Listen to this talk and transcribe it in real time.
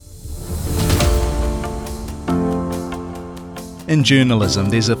In journalism,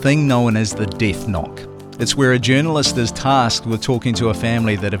 there's a thing known as the death knock. It's where a journalist is tasked with talking to a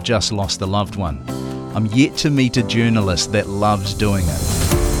family that have just lost a loved one. I'm yet to meet a journalist that loves doing it.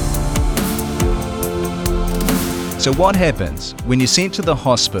 So what happens when you're sent to the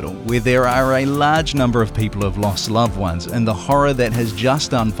hospital where there are a large number of people who have lost loved ones and the horror that has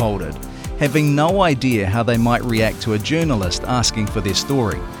just unfolded, having no idea how they might react to a journalist asking for their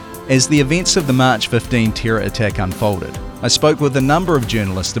story? As the events of the March 15 terror attack unfolded, I spoke with a number of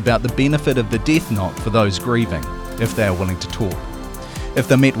journalists about the benefit of the death knock for those grieving, if they are willing to talk. If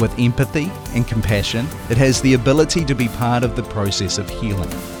they're met with empathy and compassion, it has the ability to be part of the process of healing.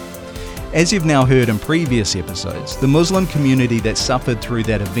 As you've now heard in previous episodes, the Muslim community that suffered through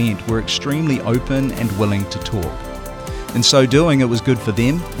that event were extremely open and willing to talk. In so doing, it was good for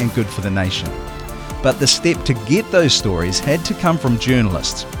them and good for the nation. But the step to get those stories had to come from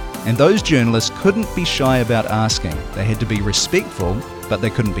journalists. And those journalists couldn't be shy about asking. They had to be respectful, but they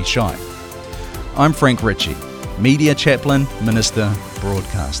couldn't be shy. I'm Frank Ritchie, media chaplain, minister,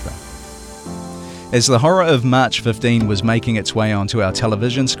 broadcaster. As the horror of March 15 was making its way onto our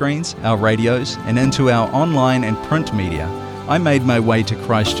television screens, our radios, and into our online and print media, I made my way to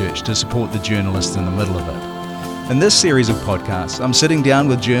Christchurch to support the journalists in the middle of it. In this series of podcasts, I'm sitting down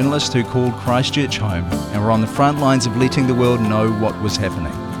with journalists who called Christchurch home and were on the front lines of letting the world know what was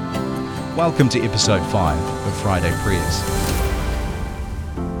happening. Welcome to episode 5 of Friday Prayers.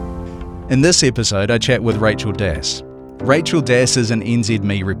 In this episode, I chat with Rachel Dass. Rachel Dass is an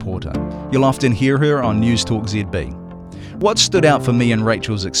NZME reporter. You'll often hear her on Newstalk ZB. What stood out for me in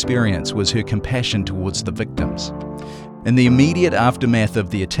Rachel's experience was her compassion towards the victims. In the immediate aftermath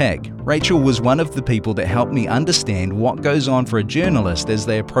of the attack, Rachel was one of the people that helped me understand what goes on for a journalist as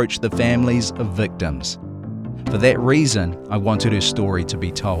they approach the families of victims. For that reason, I wanted her story to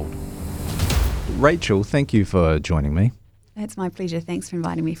be told. Rachel, thank you for joining me. It's my pleasure. Thanks for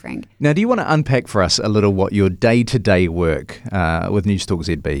inviting me, Frank. Now, do you want to unpack for us a little what your day-to-day work with Newstalk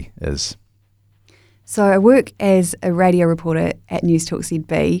ZB is? So I work as a radio reporter at Newstalk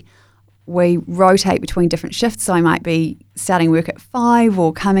ZB. We rotate between different shifts, so I might be starting work at 5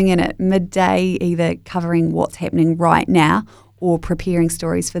 or coming in at midday, either covering what's happening right now or preparing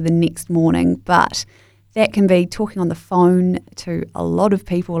stories for the next morning. But that can be talking on the phone to a lot of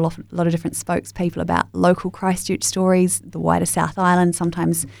people, a lot of different spokespeople about local Christchurch stories, the wider South Island,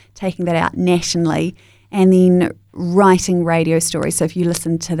 sometimes taking that out nationally, and then writing radio stories. So if you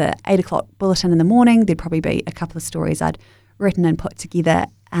listen to the 8 o'clock bulletin in the morning, there'd probably be a couple of stories I'd written and put together.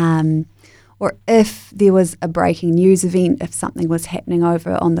 Or if there was a breaking news event, if something was happening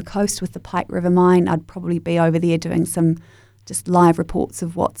over on the coast with the Pike River mine, I'd probably be over there doing some just live reports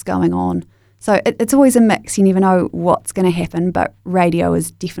of what's going on. So it's always a mix. You never know what's going to happen, but radio is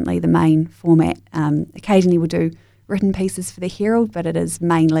definitely the main format. Occasionally we'll do written pieces for the Herald, but it is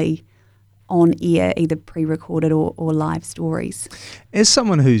mainly on air, either pre-recorded or live stories. As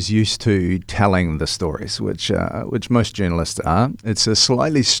someone who's used to telling the stories, which most journalists are, it's a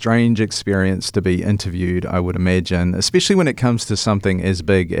slightly strange experience to be interviewed, I would imagine, especially when it comes to something as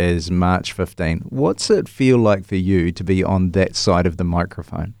big as March 15. What's it feel like for you to be on that side of the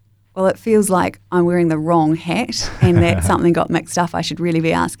microphone? Well, it feels like I'm wearing the wrong hat and that something got mixed up. I should really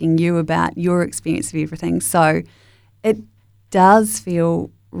be asking you about your experience of everything. So it does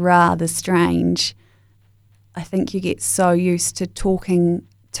feel rather strange. I think you get so used to talking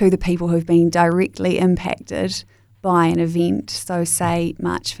to the people who've been directly impacted by an event. So say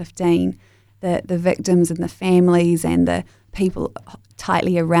March 15, the victims and the families and the people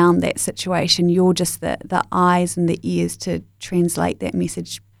tightly around that situation. You're just the eyes and the ears to translate that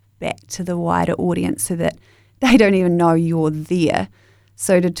message back to the wider audience so that they don't even know you're there.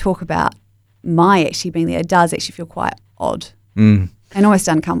 So to talk about my actually being there, it does actually feel quite odd and almost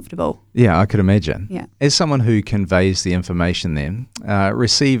uncomfortable. Yeah, I could imagine. Yeah. As someone who conveys the information then,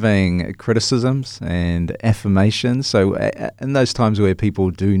 receiving criticisms and affirmations, so in those times where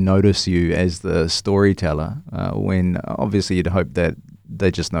people do notice you as the storyteller, when obviously you'd hope that they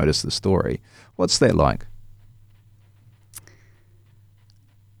just notice the story, what's that like?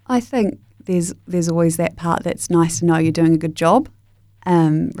 I think there's always that part that's nice to know you're doing a good job,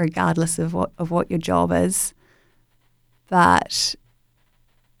 regardless of what your job is. But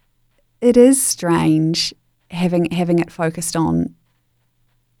it is strange having it focused on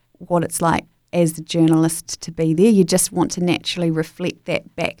what it's like as the journalist to be there. You just want to naturally reflect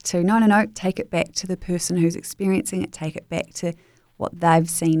that back to no, take it back to the person who's experiencing it, take it back to what they've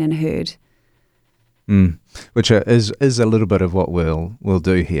seen and heard. Which is a little bit of what we'll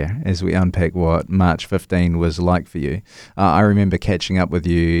do here as we unpack what March 15 was like for you. I remember catching up with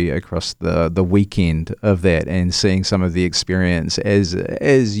you across the weekend of that and seeing some of the experience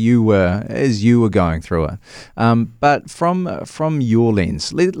as you were going through it. But from your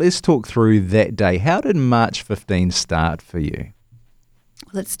lens, let's talk through that day. How did March 15 start for you?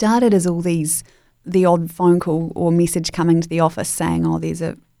 Well, it started as the odd phone call or message coming to the office saying, oh, there's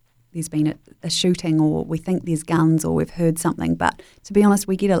been a shooting, or we think there's guns, or we've heard something. But to be honest,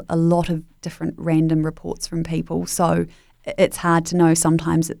 we get a lot of different random reports from people, so it's hard to know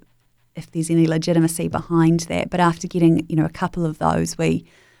sometimes if there's any legitimacy behind that. But after getting a couple of those,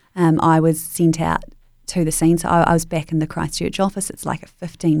 I was sent out to the scene. So I was back in the Christchurch office. It's like a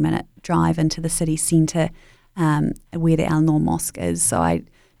 15-minute drive into the city centre where the Al Noor Mosque is. So I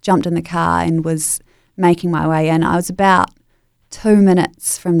jumped in the car and was making my way in. I was about 2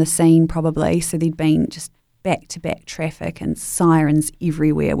 minutes from the scene probably, so there'd been just back-to-back traffic and sirens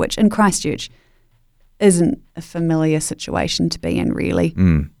everywhere, which in Christchurch isn't a familiar situation to be in, really.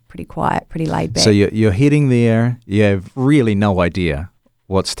 Pretty quiet, pretty laid back. So you're heading there, you have really no idea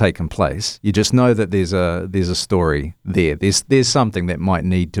what's taken place. You just know that there's a story there. There's something that might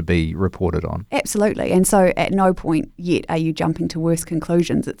need to be reported on. Absolutely. And so at no point yet are you jumping to worse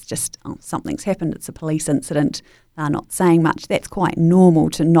conclusions. It's just, something's happened. It's a police incident. They're not saying much. That's quite normal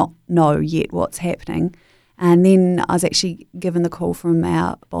to not know yet what's happening. And then I was actually given the call from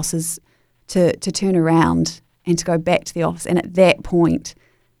our bosses to turn around and to go back to the office. And at that point,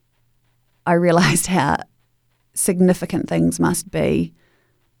 I realised how significant things must be.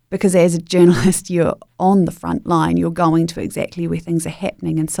 Because as a journalist, you're on the front line, you're going to exactly where things are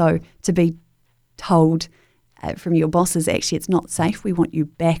happening. And so to be told from your bosses, actually, it's not safe, we want you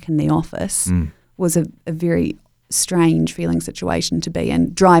back in the office, was a very strange feeling situation to be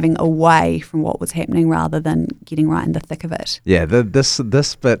in, driving away from what was happening rather than getting right in the thick of it. Yeah,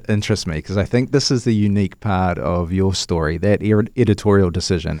 this bit interests me because I think this is the unique part of your story, that editorial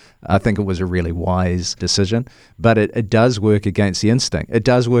decision. I think it was a really wise decision, but it does work against the instinct. It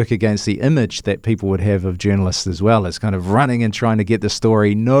does work against the image that people would have of journalists as well, as kind of running and trying to get the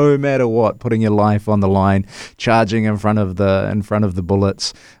story no matter what, putting your life on the line, charging in front of the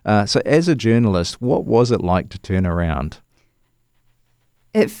bullets. So as a journalist, what was it like to turn around?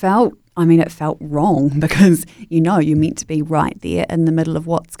 It felt wrong because you're meant to be right there in the middle of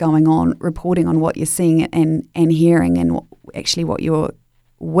what's going on, reporting on what you're seeing and hearing and what you're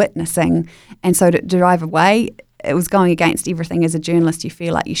witnessing. And so to drive away, it was going against everything as a journalist you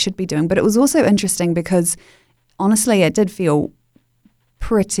feel like you should be doing. But it was also interesting because honestly it did feel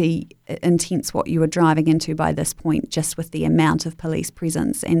pretty intense what you were driving into by this point, just with the amount of police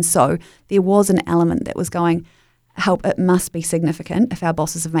presence. And so there was an element that was going, help, it must be significant if our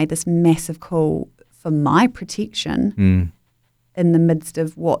bosses have made this massive call for my protection in the midst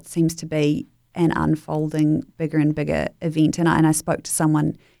of what seems to be an unfolding bigger and bigger event. And I spoke to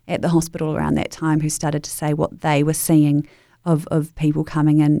someone at the hospital around that time who started to say what they were seeing of people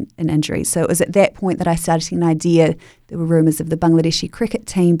coming in injuries. So it was at that point that I started to get an idea. There were rumours of the Bangladeshi cricket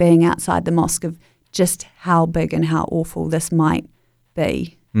team being outside the mosque, of just how big and how awful this might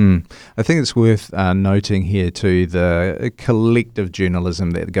be. I think it's worth noting here too the collective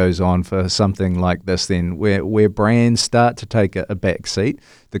journalism that goes on for something like this then, where brands start to take a back seat,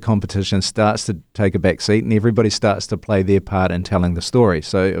 the competition starts to take a back seat, and everybody starts to play their part in telling the story.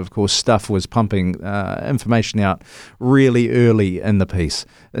 So, of course, Stuff was pumping information out really early in the piece.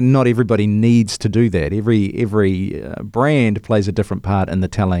 Not everybody needs to do that. Every brand plays a different part in the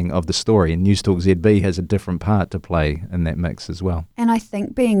telling of the story, and Newstalk ZB has a different part to play in that mix as well. And I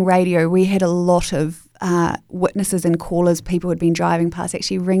think being radio, we had a lot of witnesses and callers, people who had been driving past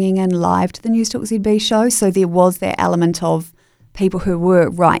actually ringing in live to the Newstalk ZB show. So there was that element of people who were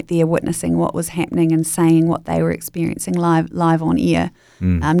right there witnessing what was happening and saying what they were experiencing live on air.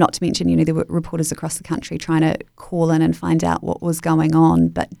 Not to mention, there were reporters across the country trying to call in and find out what was going on.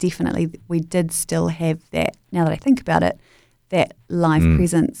 But definitely we did still have that, now that I think about it, that live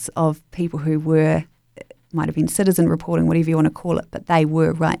presence of people who were, might have been citizen reporting, whatever you want to call it, but they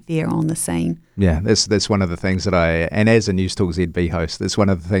were right there on the scene. Yeah, that's one of the things that and as a Newstalk ZB host, that's one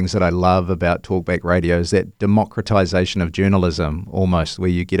of the things that I love about Talkback Radio is that democratization of journalism almost, where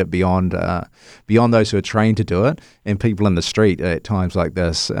you get it beyond those who are trained to do it and people in the street at times like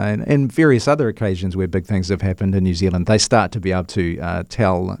this and various other occasions where big things have happened in New Zealand. They start to be able to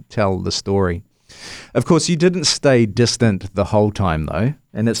tell the story. Of course, you didn't stay distant the whole time, though,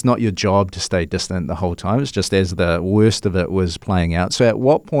 and it's not your job to stay distant the whole time. It's just as the worst of it was playing out. So at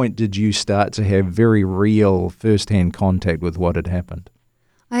what point did you start to have very real first-hand contact with what had happened?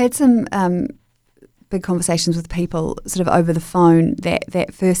 I had some big conversations with people sort of over the phone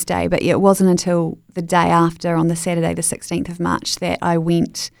that first day, but it wasn't until the day after, on the Saturday, the 16th of March, that I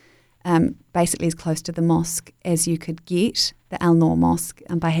went basically as close to the mosque as you could get, the Al Noor Mosque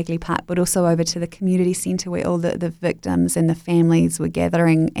by Hagley Park, but also over to the community centre where all the victims and the families were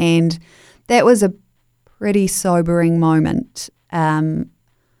gathering. And that was a pretty sobering moment,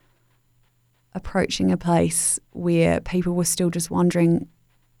 approaching a place where people were still just wondering,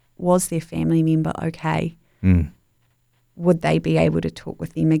 was their family member okay? Would they be able to talk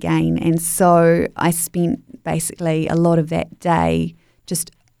with them again? And so I spent basically a lot of that day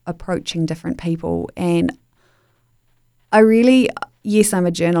just approaching different people. And I really, yes, I'm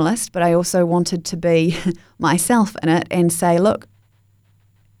a journalist, but I also wanted to be myself in it and say, look,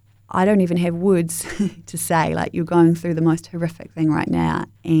 I don't even have words to say, like, you're going through the most horrific thing right now,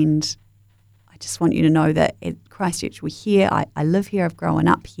 and I just want you to know that at Christchurch we're here, I live here, I've grown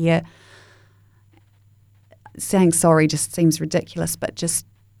up here. Saying sorry just seems ridiculous, but just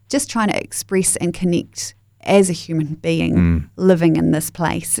trying to express and connect as a human being living in this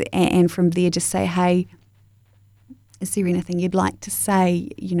place, and from there just say, hey, is there anything you'd like to say?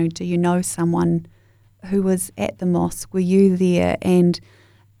 You know, do you know someone who was at the mosque? Were you there? And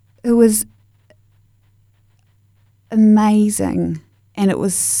it was amazing, and it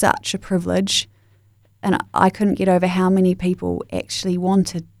was such a privilege, and I couldn't get over how many people actually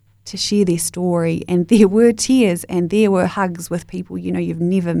wanted to share their story, and there were tears and there were hugs with people, you know, you've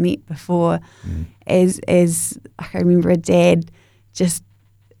never met before. As I can remember a dad just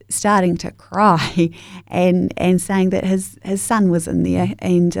starting to cry and saying that his son was in there,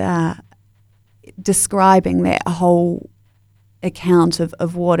 and describing that whole account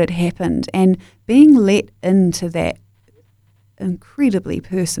of what had happened, and being let into that incredibly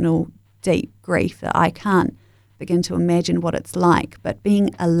personal, deep grief that I can't begin to imagine what it's like, but being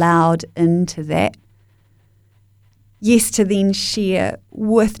allowed into that, yes, to then share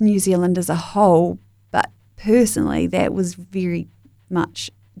with New Zealand as a whole, but personally that was very much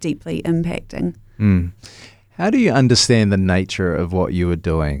deeply impacting. How do you understand the nature of what you were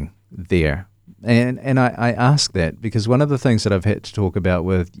doing there? And I ask that because one of the things that I've had to talk about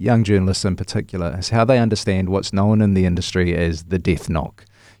with young journalists in particular is how they understand what's known in the industry as the death knock.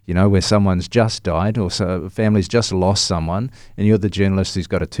 You know, where someone's just died or so a family's just lost someone, and you're the journalist who's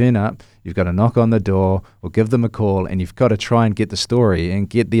got to turn up, you've got to knock on the door or give them a call, and you've got to try and get the story and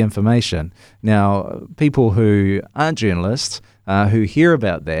get the information. Now, people who aren't journalists, who hear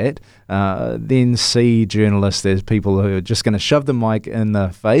about that, then see journalists as people who are just going to shove the mic in the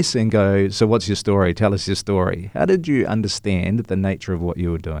face and go, so what's your story? Tell us your story. How did you understand the nature of what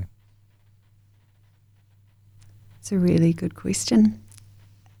you were doing? It's a really good question.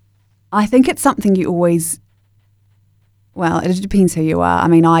 I think it's something you always, well, it depends who you are. I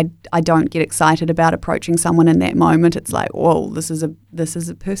mean, I don't get excited about approaching someone in that moment. It's like, whoa, this is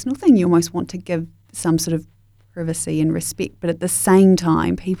a personal thing. You almost want to give some sort of privacy and respect, but at the same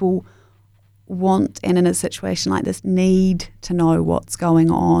time, people want, and in a situation like this, need to know what's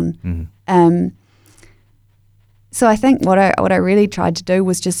going on. So I think what I really tried to do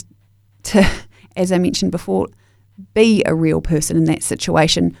was just to, as I mentioned before, be a real person in that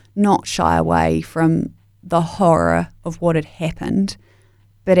situation, not shy away from the horror of what had happened,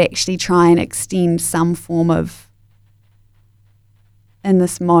 but actually try and extend some form of, in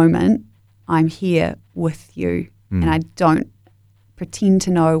this moment, I'm here with you, and I don't pretend to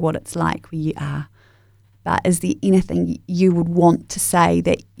know what it's like where you are. But is there anything you would want to say,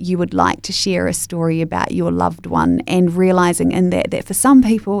 that you would like to share a story about your loved one, and realising in that for some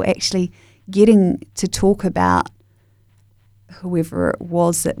people actually getting to talk about whoever it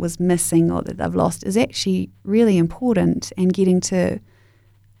was that was missing or that they've lost is actually really important, and getting to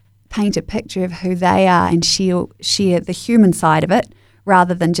paint a picture of who they are and share the human side of it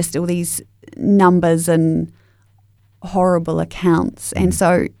rather than just all these numbers and horrible accounts. And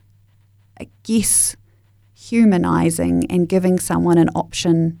so I guess humanising and giving someone an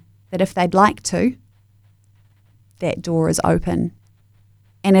option that if they'd like to, that door is open.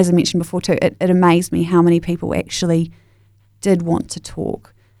 And as I mentioned before too, it amazed me how many people actually did want to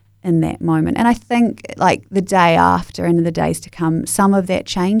talk in that moment. And I think like the day after and in the days to come, some of that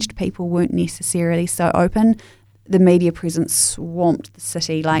changed. People weren't necessarily so open. The media presence swamped the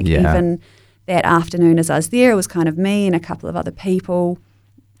city. Even that afternoon as I was there, it was kind of me and a couple of other people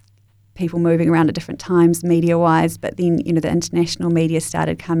moving around at different times media-wise. But then, you know, the international media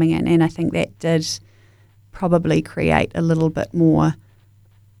started coming in, and I think that did probably create a little bit more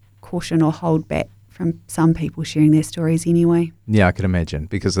caution or hold back some people sharing their stories anyway. Yeah, I can imagine,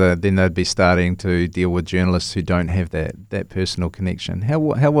 because then they'd be starting to deal with journalists who don't have that personal connection. How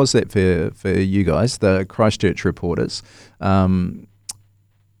was that for you guys, the Christchurch reporters?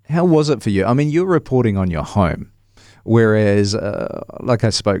 How was it for you? I mean, you're reporting on your home, whereas, like I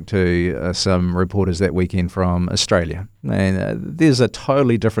spoke to some reporters that weekend from Australia, and there's a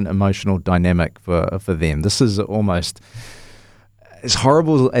totally different emotional dynamic for them. This is almost, as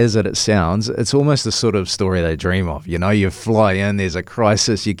horrible as it sounds, it's almost the sort of story they dream of. You know, you fly in, there's a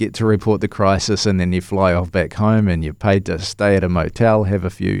crisis, you get to report the crisis, and then you fly off back home and you're paid to stay at a motel, have a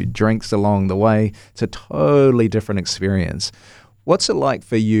few drinks along the way. It's a totally different experience. What's it like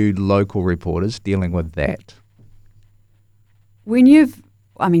for you local reporters dealing with that?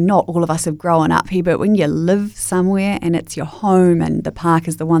 Not all of us have grown up here, but when you live somewhere and it's your home and the park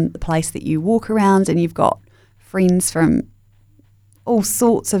is the place that you walk around, and you've got friends from all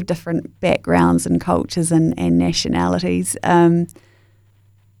sorts of different backgrounds and cultures and nationalities,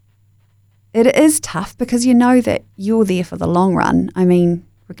 it is tough because you know that you're there for the long run. I mean,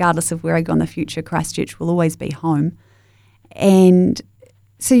 regardless of where I go in the future, Christchurch will always be home. And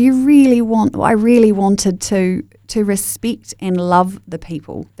so I really wanted to respect and love the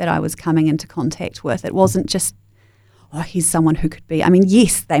people that I was coming into contact with. It wasn't just, here's someone who could be,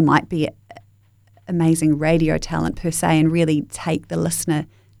 yes, they might be amazing radio talent per se and really take the listener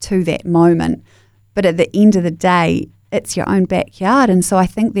to that moment. But at the end of the day, it's your own backyard. And so I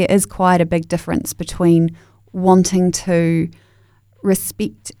think there is quite a big difference between wanting to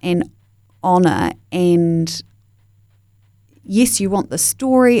respect and honour, and yes, you want the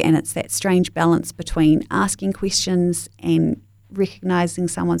story, and it's that strange balance between asking questions and recognising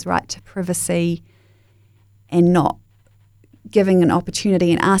someone's right to privacy and not giving an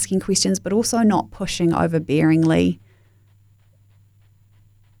opportunity and asking questions, but also not pushing overbearingly,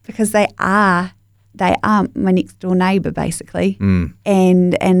 because they are my next door neighbour basically,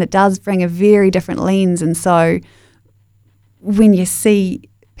 and it does bring a very different lens. And so when you see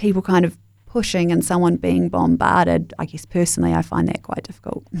people kind of pushing and someone being bombarded, I guess personally I find that quite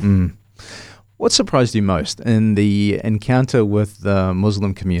difficult. What surprised you most in the encounter with the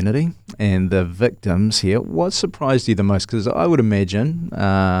Muslim community and the victims here? What surprised you the most? Because I would imagine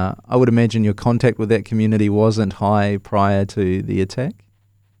your contact with that community wasn't high prior to the attack.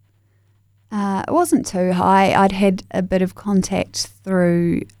 It wasn't too high. I'd had a bit of contact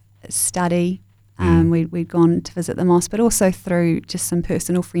through study. We'd gone to visit the mosque, but also through just some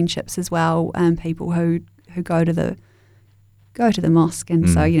personal friendships as well. People who go to the mosque, and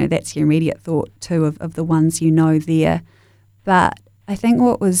so that's your immediate thought too of the ones you know there. But I think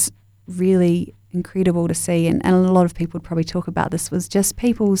what was really incredible to see, and a lot of people would probably talk about this, was just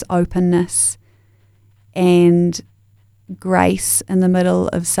people's openness and grace in the middle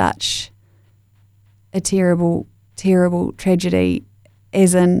of such a terrible, terrible tragedy,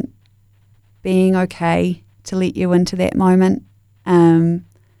 as in being okay to let you into that moment.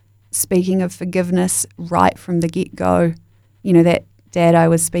 Speaking of forgiveness right from the get-go. That dad I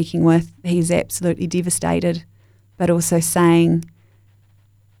was speaking with, he's absolutely devastated, but also saying,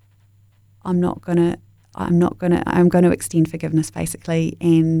 I'm going to extend forgiveness basically,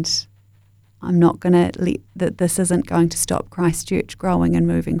 and I'm not going to let that. This isn't going to stop Christchurch growing and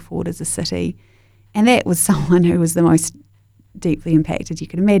moving forward as a city. And that was someone who was the most deeply impacted you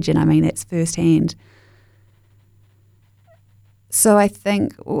could imagine. That's firsthand. So I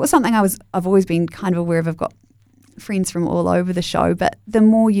think something I've always been kind of aware of. I've got friends from all over the show, but the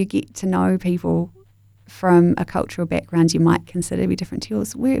more you get to know people from a cultural background you might consider to be different to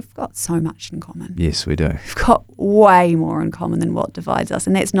yours, we've got so much in common. Yes, we do. We've got way more in common than what divides us,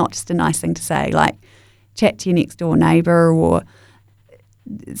 and that's not just a nice thing to say, like chat to your next door neighbour, or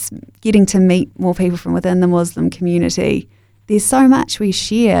getting to meet more people from within the Muslim community. There's so much we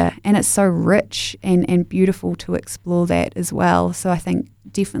share, and it's so rich and beautiful to explore that as well. So I think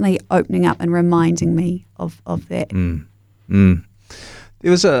definitely opening up and reminding me of that.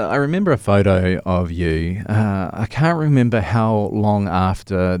 I remember a photo of you. I can't remember how long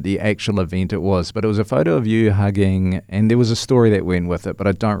after the actual event it was, but it was a photo of you hugging, and there was a story that went with it, but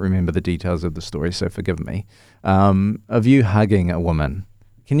I don't remember the details of the story, so forgive me, of you hugging a woman.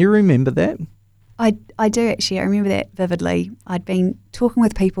 Can you remember that? I do actually. I remember that vividly. I'd been talking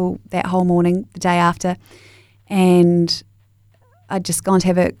with people that whole morning, the day after, and I'd just gone to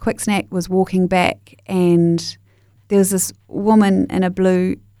have a quick snack, was walking back, and there was this woman in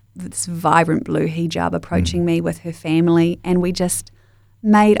this vibrant blue hijab approaching me with her family, and we just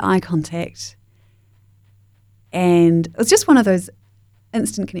made eye contact. And it was just one of those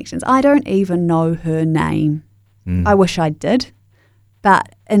instant connections. I don't even know her name. I wish I did.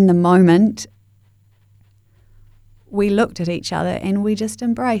 But in the moment, we looked at each other and we just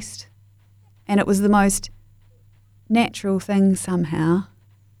embraced. And it was the most natural thing somehow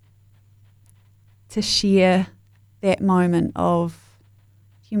to share that moment of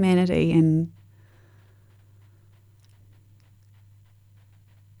humanity. And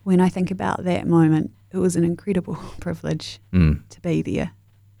when I think about that moment, it was an incredible privilege to be there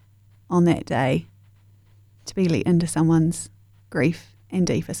on that day, to be let into someone's grief and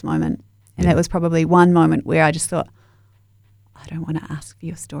deepest moment. And that was probably one moment where I just thought, I don't want to ask for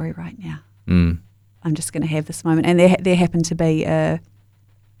your story right now. I'm just going to have this moment. And there happened to be an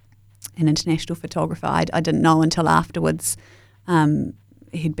international photographer. I didn't know until afterwards.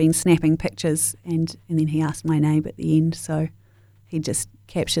 He'd been snapping pictures and then he asked my name at the end. So he just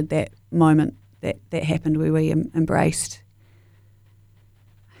captured that moment that happened where we embraced.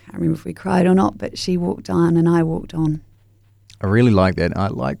 I can't remember if we cried or not, but she walked on and I walked on. I really like that. I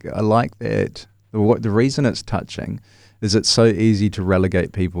like that. The reason it's touching is it's so easy to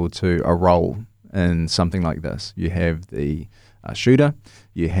relegate people to a role in something like this. You have the shooter,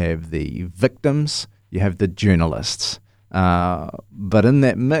 you have the victims, you have the journalists. But in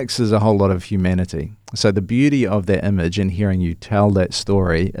that mix is a whole lot of humanity. So the beauty of that image and hearing you tell that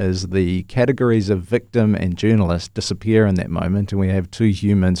story is the categories of victim and journalist disappear in that moment, and we have two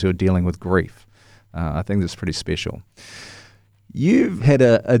humans who are dealing with grief. I think that's pretty special. You've had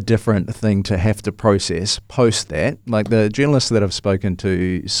a different thing to have to process post that. Like the journalists that I've spoken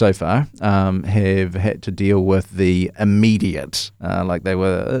to so far have had to deal with the immediate, like they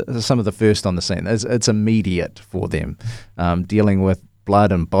were some of the first on the scene. It's immediate for them, dealing with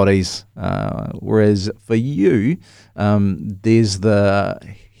blood and bodies. Whereas for you, there's the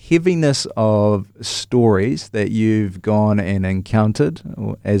heaviness of stories that you've gone and encountered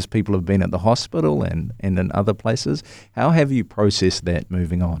as people have been at the hospital and in other places. How have you processed that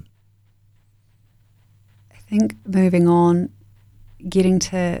moving on? I think moving on, getting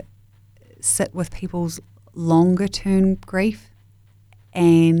to sit with people's longer term grief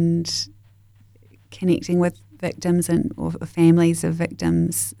and connecting with victims or families of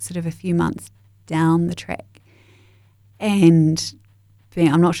victims sort of a few months down the track. And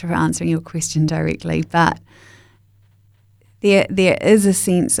I'm not sure if I'm answering your question directly, but there is a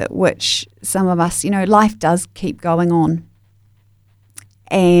sense at which some of us, life does keep going on.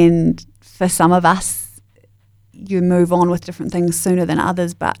 And for some of us, you move on with different things sooner than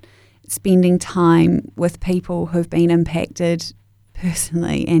others, but spending time with people who've been impacted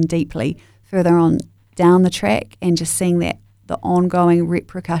personally and deeply further on down the track and just seeing that the ongoing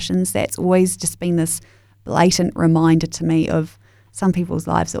repercussions, that's always just been this blatant reminder to me of some people's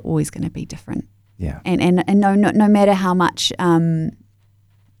lives are always going to be different. Yeah. And no matter how much anger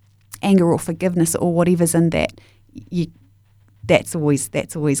or forgiveness or whatever's in that, that's always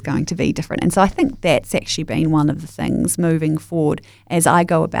going to be different. And so I think that's actually been one of the things moving forward as I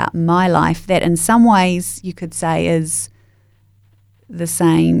go about my life that in some ways you could say is the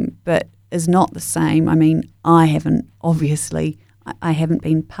same, but is not the same. I mean, I haven't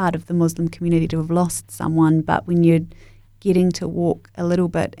been part of the Muslim community to have lost someone, but when you're getting to walk a little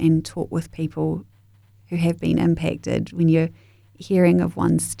bit and talk with people who have been impacted, when you're hearing of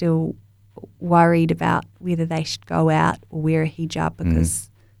one still worried about whether they should go out or wear a hijab because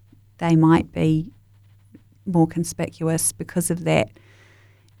they might be more conspicuous because of that,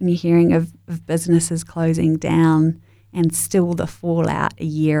 and you're hearing of businesses closing down and still the fallout a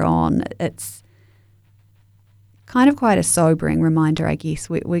year on, it's kind of quite a sobering reminder, I guess.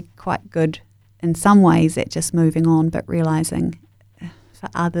 We're quite good in some ways at just moving on, but realising for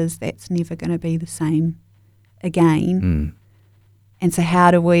others that's never going to be the same again. And so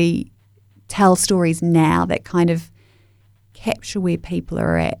how do we tell stories now that kind of capture where people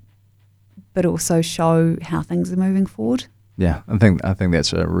are at, but also show how things are moving forward? Yeah, I think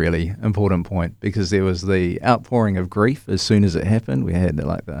that's a really important point, because there was the outpouring of grief as soon as it happened. We had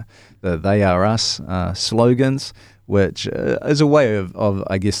the "They Are Us" slogans, which is a way of,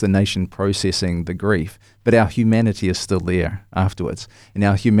 I guess, the nation processing the grief. But our humanity is still there afterwards. And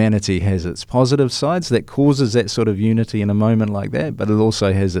our humanity has its positive sides that causes that sort of unity in a moment like that, but it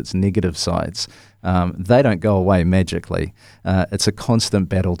also has its negative sides. They don't go away magically. It's a constant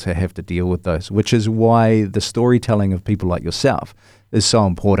battle to have to deal with those, which is why the storytelling of people like yourself is so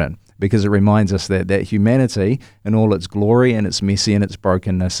important, because it reminds us that humanity in all its glory and its messy and its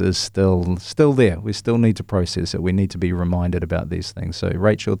brokenness is still there. We still need to process it. We need to be reminded about these things. So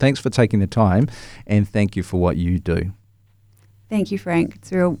Rachel, thanks for taking the time, and thank you for what you do. Thank you, Frank.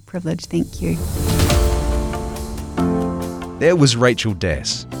 It's a real privilege. Thank you. That was Rachel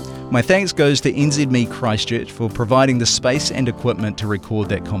Dass. My thanks goes to NZME Christchurch for providing the space and equipment to record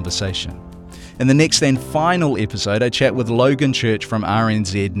that conversation. In the next and final episode, I chat with Logan Church from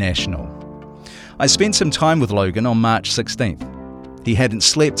RNZ National. I spent some time with Logan on March 16th. He hadn't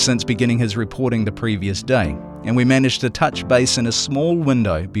slept since beginning his reporting the previous day, and we managed to touch base in a small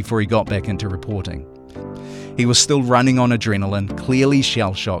window before he got back into reporting. He was still running on adrenaline, clearly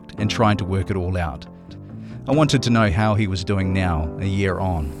shell-shocked and trying to work it all out. I wanted to know how he was doing now, a year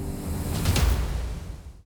on.